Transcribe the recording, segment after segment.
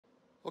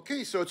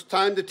Okay, so it's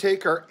time to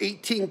take our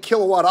 18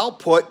 kilowatt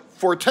output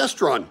for a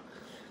test run.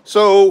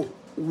 So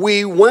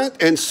we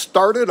went and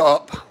started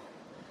up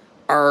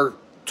our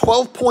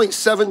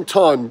 12.7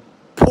 ton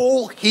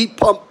pool heat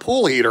pump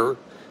pool heater,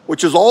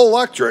 which is all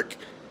electric,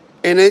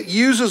 and it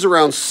uses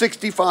around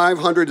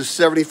 6,500 to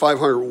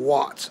 7,500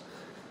 watts.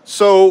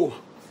 So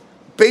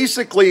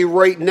basically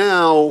right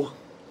now,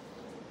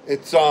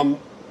 it's, I don't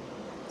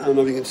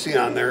know if you can see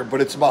on there, but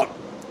it's about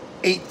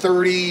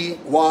 830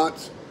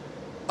 watts.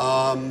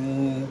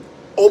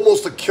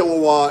 Almost a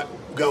kilowatt.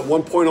 We've got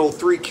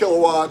 1.03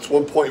 kilowatts,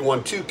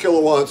 1.12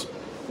 kilowatts,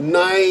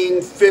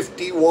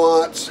 950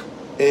 watts,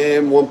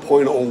 and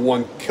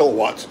 1.01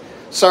 kilowatts.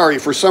 Sorry,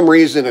 for some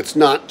reason it's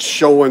not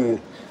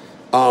showing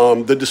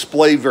the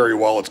display very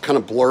well. It's kind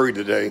of blurry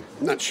today.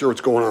 I'm not sure what's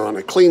going on.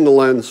 I cleaned the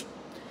lens.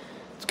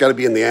 It's got to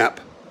be in the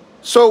app.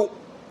 So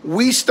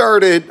we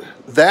started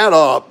that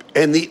up,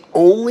 and the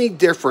only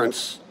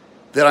difference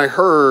that I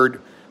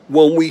heard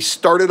when we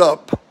started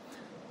up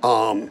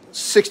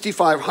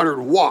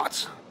 6,500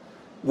 watts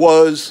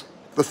was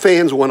the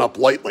fans went up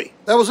lightly.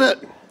 That was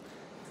it.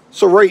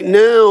 So right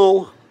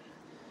now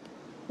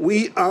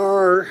we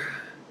are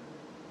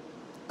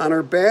on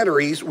our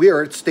batteries, we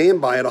are at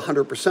standby at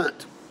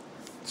 100%.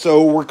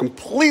 So we're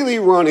completely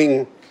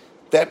running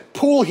that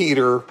pool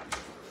heater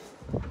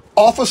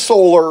off of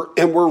solar,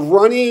 and we're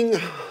running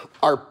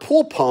our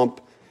pool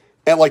pump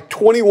at like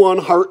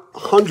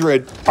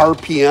 2,100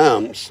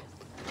 RPMs.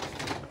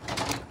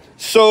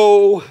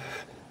 So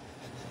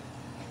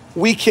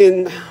we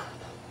can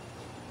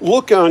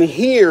look on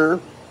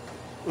here.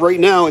 Right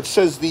now it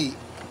says the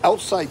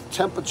outside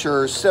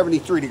temperature is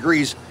 73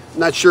 degrees. I'm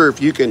not sure if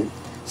you can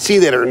see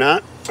that or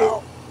not.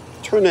 I'll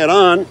turn that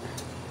on,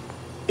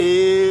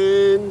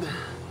 and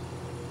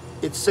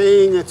it's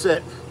saying it's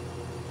at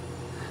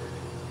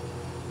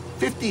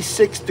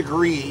 56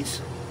 degrees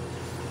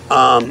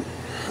on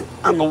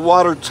the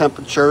water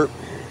temperature.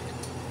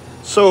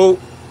 So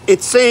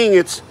it's saying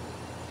it's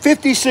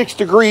 56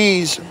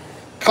 degrees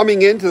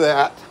coming into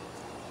that,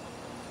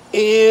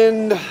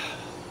 and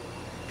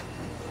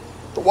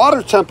the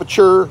water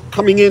temperature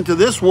coming into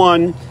this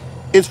one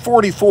is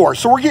 44.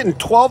 So we're getting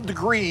 12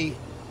 degree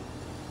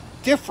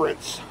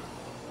difference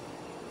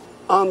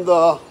on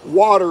the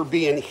water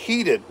being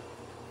heated,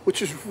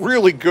 which is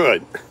really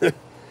good.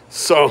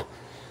 So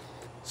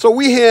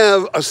we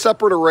have a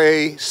separate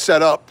array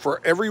set up for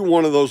every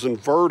one of those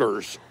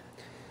inverters,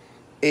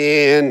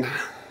 and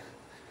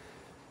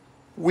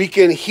we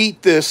can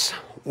heat this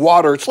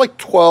water. It's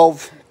like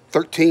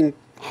 13,000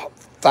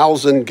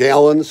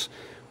 gallons.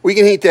 We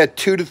can heat that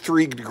 2 to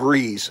 3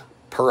 degrees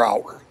per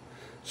hour.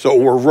 So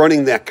we're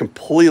running that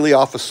completely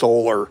off of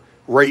solar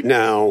right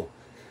now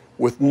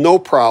with no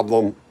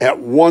problem at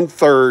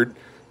 1/3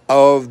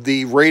 of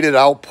the rated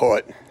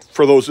output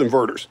for those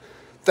inverters.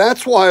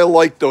 That's why I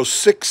like those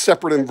 6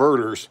 separate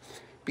inverters,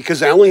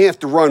 because I only have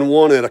to run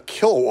one at a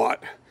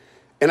kilowatt,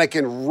 and I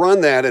can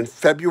run that in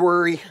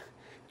February,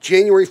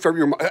 January,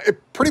 February,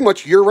 pretty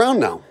much year round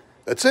now.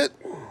 That's it.